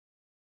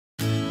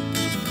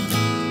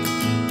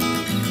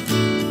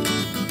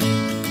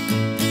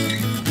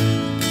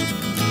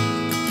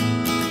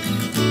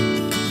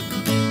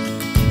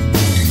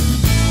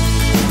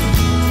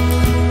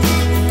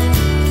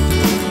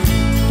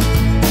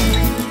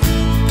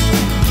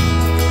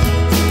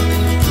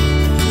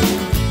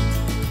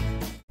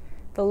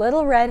The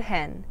Little Red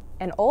Hen,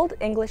 an Old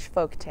English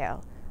folk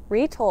tale,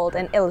 retold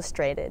and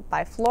illustrated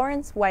by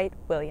Florence White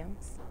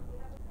Williams.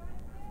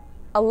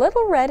 A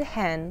little red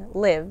hen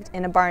lived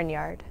in a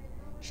barnyard.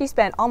 She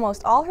spent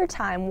almost all her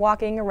time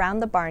walking around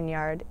the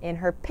barnyard in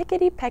her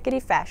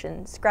pickety-peckety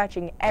fashion,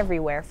 scratching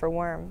everywhere for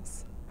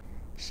worms.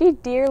 She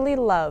dearly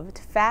loved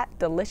fat,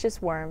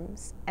 delicious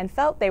worms, and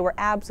felt they were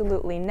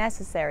absolutely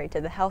necessary to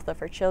the health of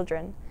her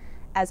children.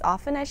 As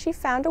often as she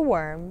found a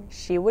worm,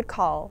 she would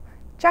call,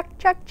 "Chuck,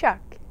 chuck, chuck,"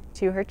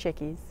 to her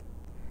chickies.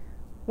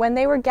 When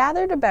they were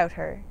gathered about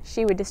her,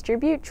 she would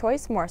distribute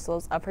choice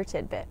morsels of her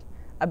tidbit.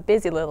 A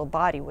busy little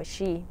body was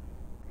she.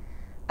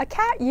 A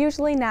cat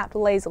usually napped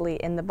lazily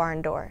in the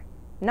barn door,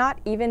 not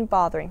even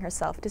bothering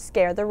herself to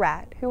scare the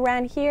rat, who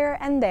ran here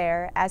and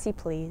there as he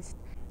pleased.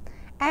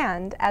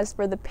 And as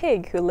for the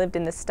pig who lived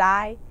in the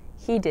sty,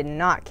 he did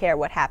not care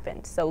what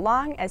happened, so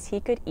long as he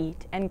could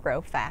eat and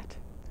grow fat.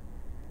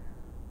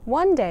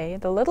 One day,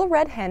 the little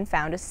red hen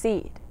found a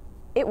seed.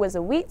 It was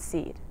a wheat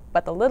seed,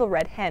 but the little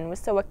red hen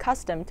was so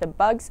accustomed to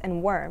bugs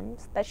and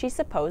worms that she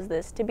supposed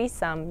this to be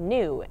some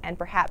new and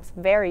perhaps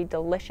very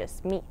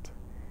delicious meat.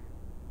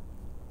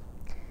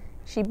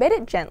 She bit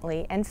it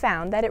gently and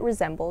found that it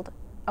resembled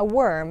a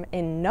worm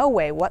in no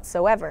way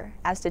whatsoever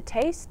as to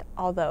taste,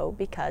 although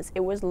because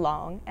it was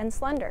long and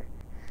slender.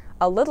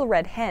 A little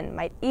red hen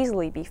might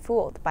easily be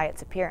fooled by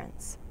its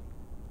appearance.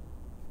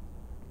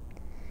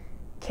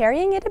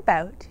 Carrying it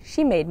about,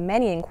 she made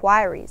many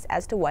inquiries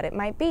as to what it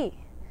might be.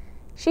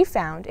 She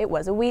found it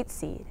was a wheat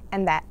seed,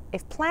 and that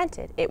if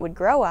planted it would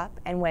grow up,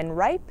 and when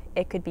ripe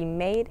it could be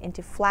made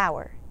into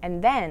flour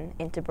and then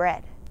into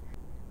bread.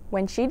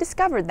 When she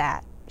discovered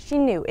that, she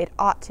knew it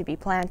ought to be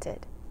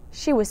planted.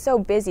 She was so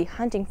busy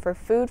hunting for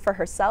food for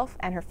herself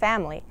and her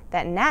family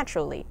that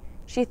naturally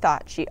she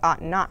thought she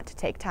ought not to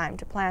take time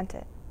to plant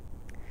it.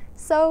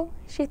 So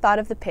she thought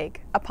of the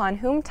pig, upon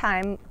whom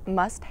time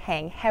must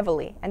hang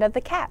heavily, and of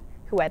the cat,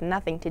 who had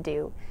nothing to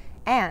do,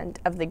 and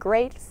of the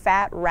great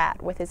fat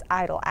rat with his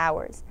idle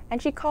hours,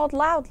 and she called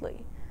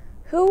loudly,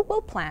 "Who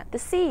will plant the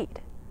seed?"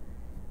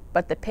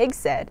 But the pig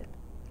said,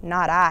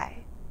 "Not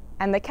I,"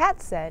 and the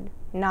cat said,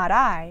 "Not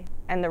I,"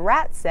 and the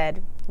rat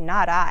said,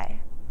 "Not I."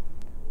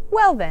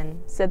 "Well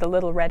then," said the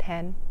little red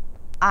hen,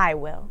 "I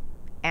will,"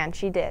 and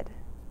she did.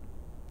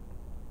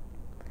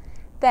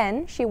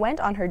 Then she went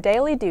on her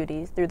daily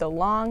duties through the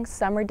long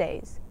summer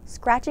days,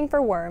 scratching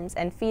for worms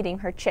and feeding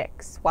her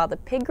chicks, while the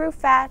pig grew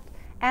fat,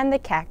 and the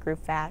cat grew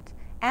fat,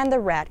 and the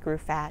rat grew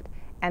fat,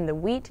 and the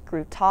wheat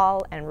grew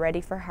tall and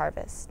ready for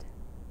harvest.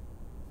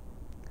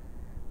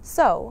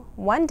 So,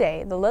 one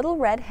day the little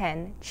red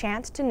hen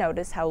chanced to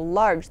notice how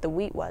large the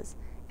wheat was,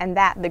 and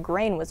that the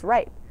grain was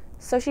ripe,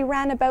 so she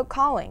ran about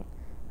calling,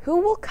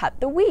 "Who will cut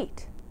the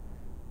wheat?"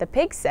 The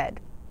pig said,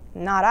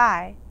 "Not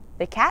I."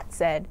 The cat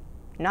said,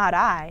 "Not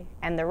I,"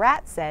 and the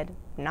rat said,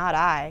 "Not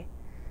I."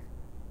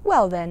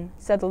 "Well then,"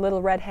 said the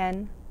little red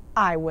hen,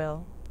 "I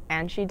will,"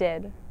 and she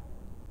did.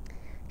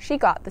 She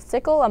got the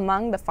sickle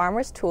among the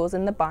farmer's tools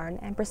in the barn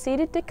and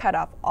proceeded to cut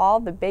off all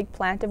the big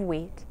plant of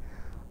wheat.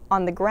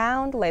 On the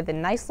ground lay the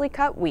nicely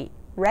cut wheat,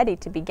 ready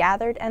to be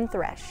gathered and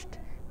threshed,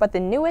 but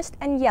the newest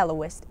and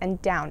yellowest and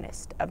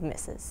downest of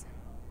misses.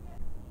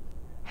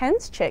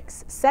 Hen's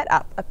chicks set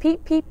up a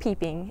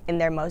peep-peep-peeping in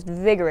their most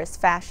vigorous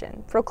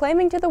fashion,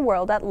 proclaiming to the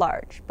world at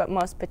large, but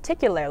most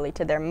particularly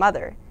to their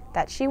mother,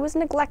 that she was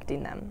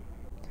neglecting them.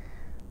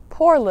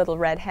 Poor little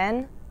red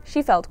hen!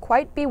 She felt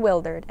quite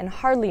bewildered and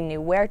hardly knew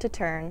where to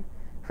turn.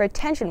 Her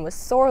attention was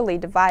sorely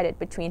divided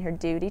between her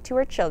duty to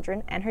her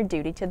children and her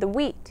duty to the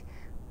wheat,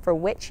 for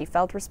which she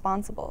felt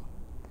responsible.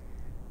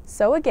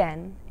 So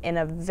again, in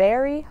a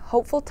very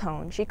hopeful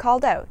tone, she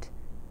called out,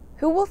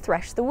 "Who will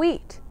thresh the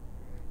wheat?"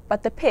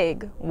 But the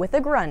pig, with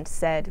a grunt,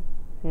 said,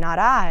 "Not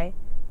I,"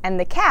 and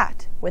the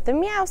cat, with a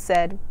meow,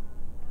 said,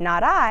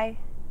 "Not I,"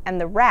 and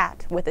the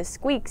rat, with a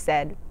squeak,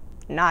 said,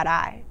 "Not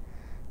I."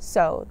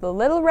 So the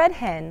little red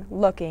hen,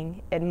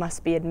 looking, it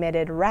must be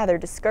admitted, rather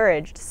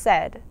discouraged,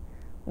 said,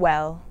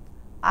 "Well,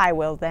 I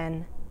will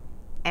then,"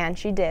 and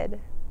she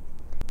did.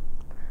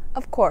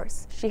 Of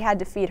course, she had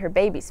to feed her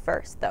babies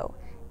first, though,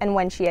 and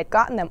when she had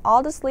gotten them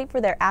all to sleep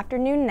for their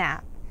afternoon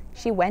nap,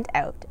 she went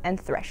out and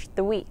threshed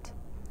the wheat.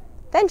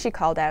 Then she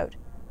called out,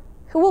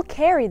 "Who will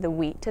carry the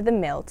wheat to the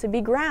mill to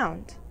be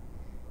ground?"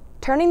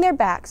 Turning their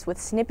backs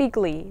with snippy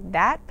glee,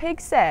 that pig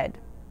said,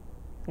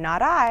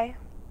 "Not I,"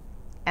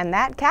 and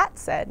that cat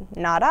said,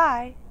 "Not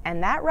I,"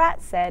 and that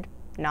rat said,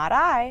 "Not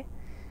I."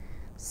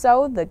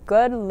 So the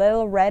good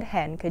little red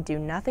hen could do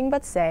nothing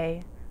but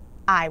say,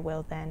 "I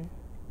will then,"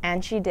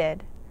 and she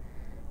did.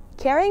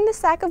 Carrying the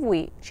sack of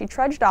wheat, she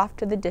trudged off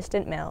to the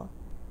distant mill.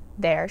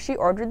 There she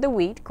ordered the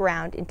wheat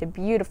ground into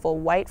beautiful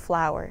white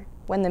flour.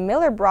 When the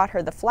miller brought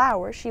her the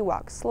flour, she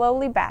walked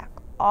slowly back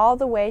all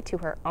the way to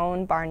her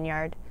own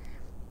barnyard,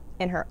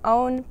 in her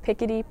own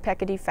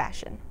pickety-peckety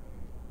fashion.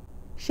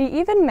 She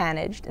even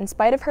managed, in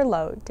spite of her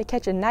load, to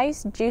catch a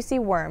nice juicy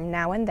worm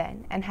now and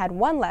then, and had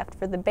one left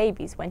for the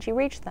babies when she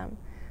reached them.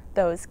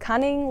 Those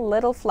cunning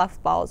little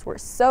fluff balls were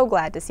so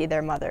glad to see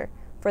their mother.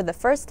 For the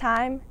first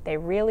time, they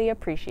really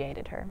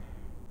appreciated her.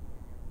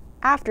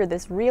 After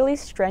this really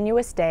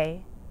strenuous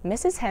day,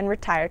 Mrs. Hen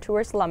retired to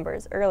her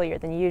slumbers earlier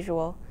than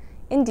usual.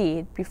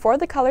 Indeed, before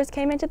the colors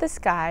came into the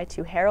sky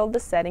to herald the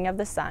setting of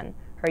the sun,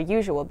 her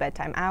usual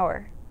bedtime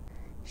hour.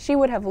 She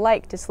would have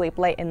liked to sleep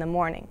late in the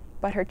morning,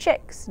 but her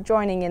chicks,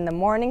 joining in the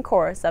morning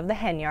chorus of the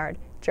hen yard,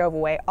 drove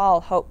away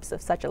all hopes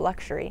of such a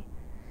luxury.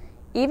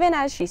 Even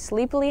as she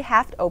sleepily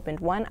half-opened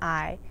one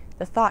eye,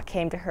 the thought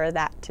came to her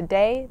that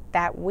today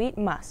that wheat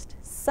must,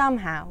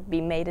 somehow,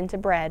 be made into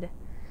bread.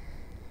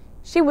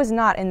 She was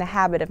not in the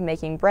habit of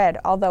making bread,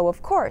 although,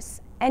 of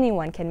course,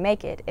 anyone can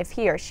make it if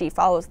he or she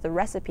follows the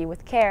recipe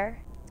with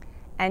care,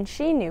 and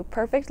she knew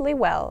perfectly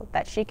well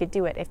that she could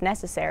do it if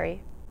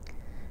necessary.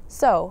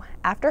 So,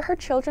 after her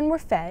children were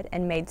fed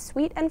and made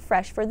sweet and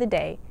fresh for the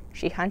day,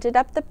 she hunted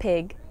up the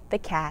pig, the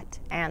cat,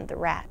 and the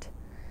rat.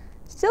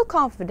 Still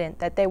confident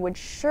that they would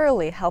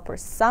surely help her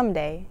some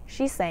day,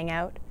 she sang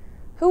out,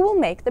 "Who will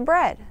make the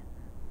bread?"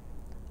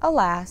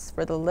 Alas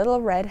for the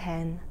little red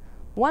hen!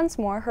 Once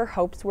more her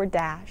hopes were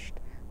dashed,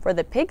 for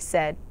the pig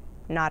said,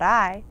 "Not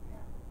I."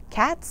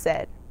 Cat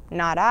said,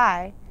 "Not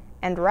I,"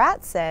 and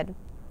Rat said,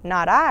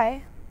 "Not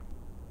I."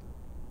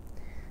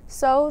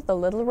 So the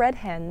little red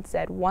hen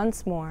said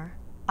once more,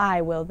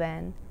 "I will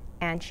then,"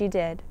 and she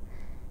did.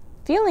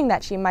 Feeling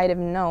that she might have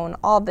known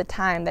all the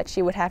time that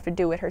she would have to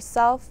do it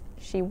herself,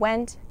 she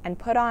went and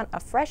put on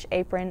a fresh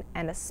apron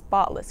and a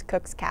spotless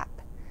cook's cap.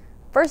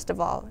 First of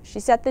all,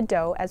 she set the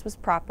dough as was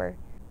proper.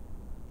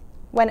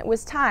 When it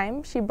was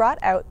time, she brought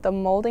out the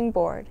molding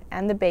board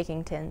and the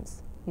baking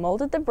tins,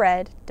 molded the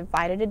bread,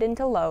 divided it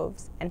into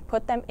loaves, and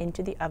put them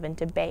into the oven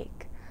to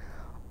bake.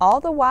 All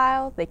the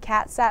while, the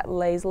cat sat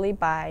lazily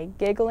by,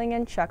 giggling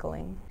and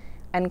chuckling.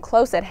 And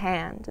close at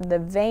hand, the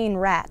vain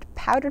rat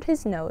powdered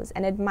his nose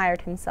and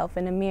admired himself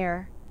in a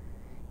mirror.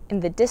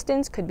 In the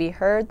distance could be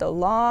heard the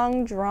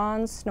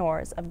long-drawn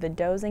snores of the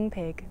dozing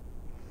pig.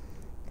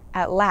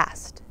 At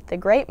last, the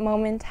great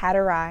moment had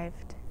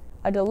arrived.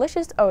 A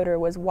delicious odor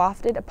was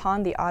wafted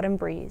upon the autumn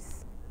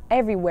breeze.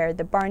 Everywhere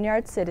the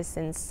barnyard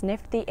citizens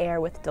sniffed the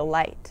air with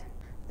delight.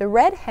 The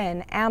red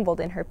hen ambled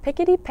in her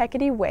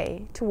pickety-peckety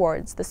way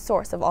towards the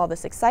source of all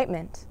this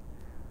excitement.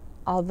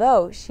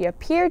 Although she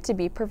appeared to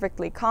be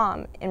perfectly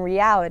calm, in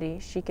reality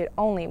she could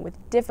only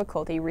with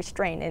difficulty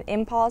restrain an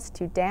impulse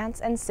to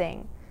dance and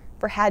sing,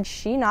 for had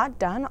she not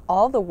done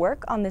all the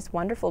work on this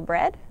wonderful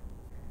bread?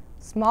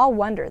 Small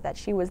wonder that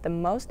she was the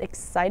most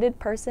excited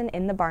person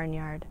in the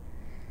barnyard.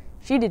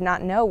 She did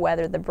not know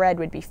whether the bread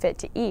would be fit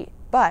to eat,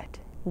 but,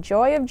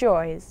 joy of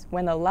joys,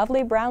 when the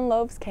lovely brown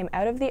loaves came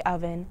out of the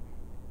oven,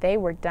 they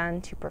were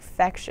done to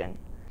perfection.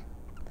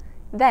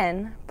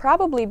 Then,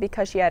 probably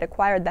because she had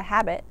acquired the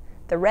habit,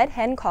 the red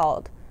hen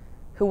called,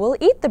 "Who will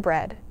eat the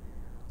bread?"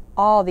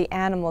 All the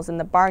animals in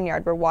the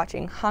barnyard were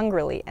watching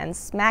hungrily and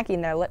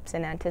smacking their lips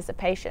in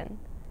anticipation.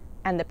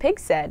 And the pig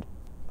said,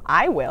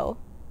 "I will."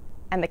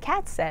 And the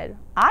cat said,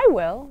 "I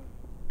will."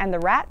 And the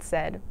rat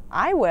said,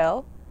 "I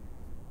will."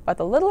 But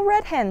the little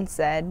red hen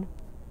said,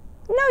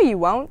 "No, you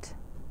won't."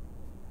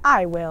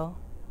 "I will."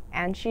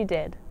 And she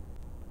did.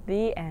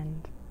 The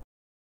end.